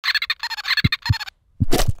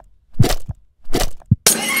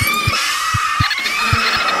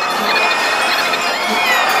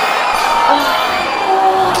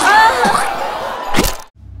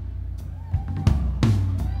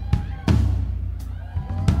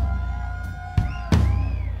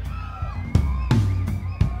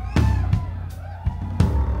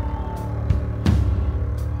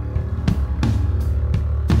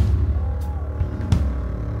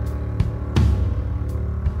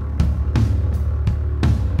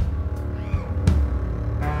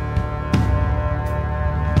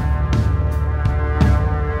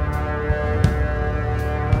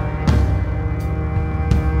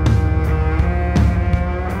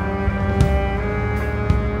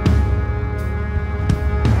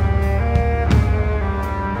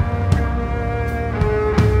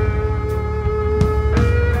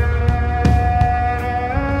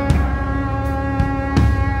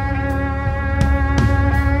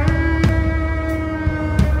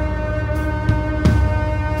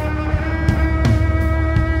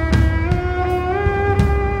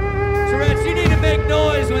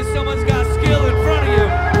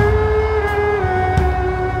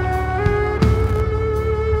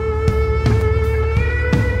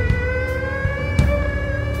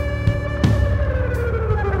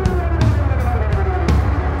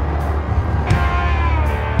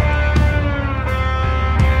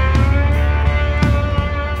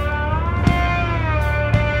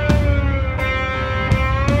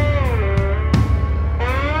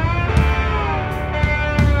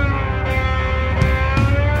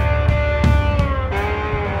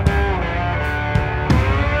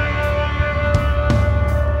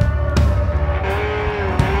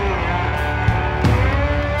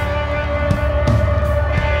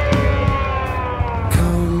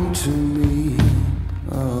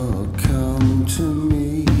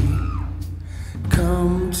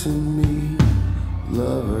to me,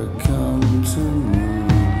 lover, come to me.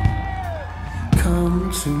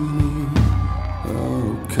 Come to me,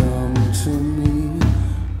 oh come to me,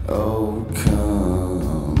 oh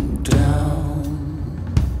come down,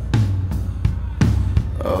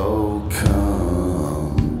 oh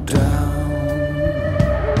come down.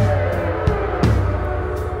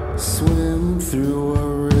 Swim through a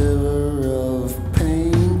river of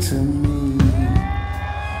pain to me,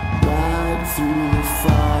 ride through the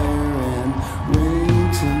fire and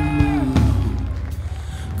rain to me,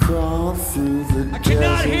 crawl through the I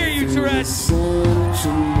cannot hear you, Tourette's. to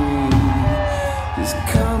me. Just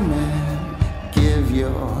come and give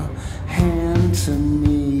your hand to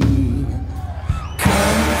me.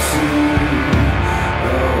 Come to me,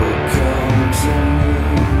 oh come to me.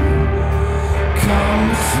 Come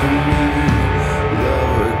to me,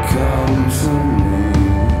 lover, come to me.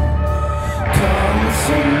 Come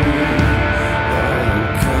to me,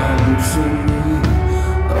 oh come to me,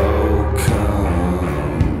 oh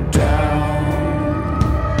come down,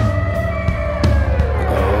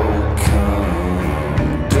 oh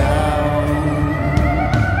come down.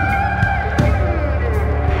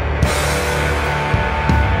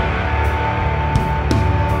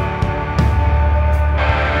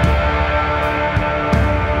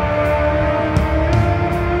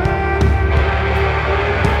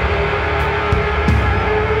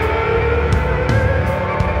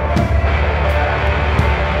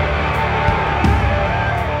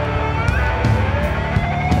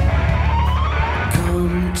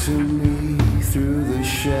 Come to me through the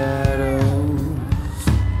shadows.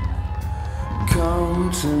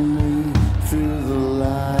 Come to me through the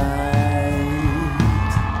light.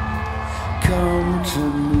 Come to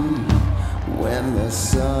me when the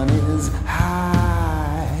sun is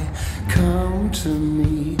high. Come to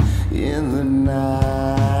me in the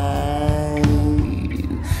night.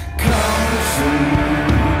 Come to me,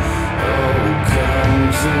 oh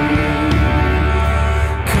come to me.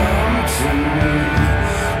 Come to me,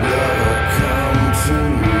 lover, come to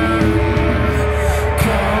me.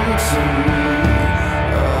 Come to me,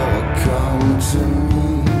 oh come to me,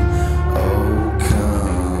 oh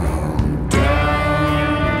come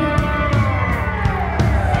down,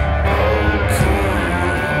 oh come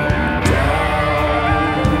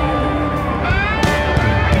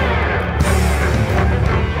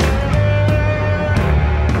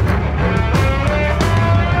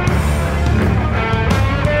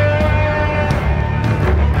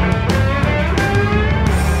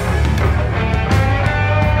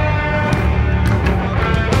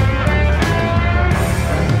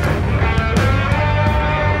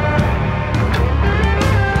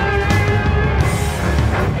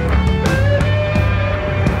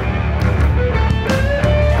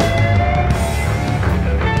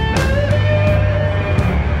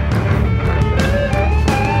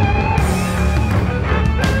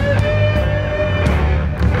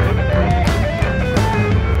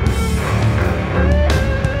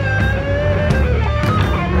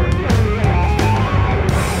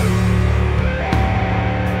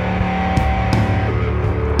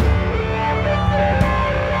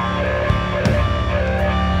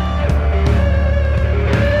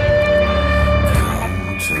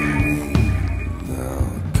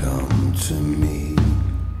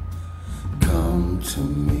Come to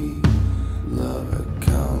me,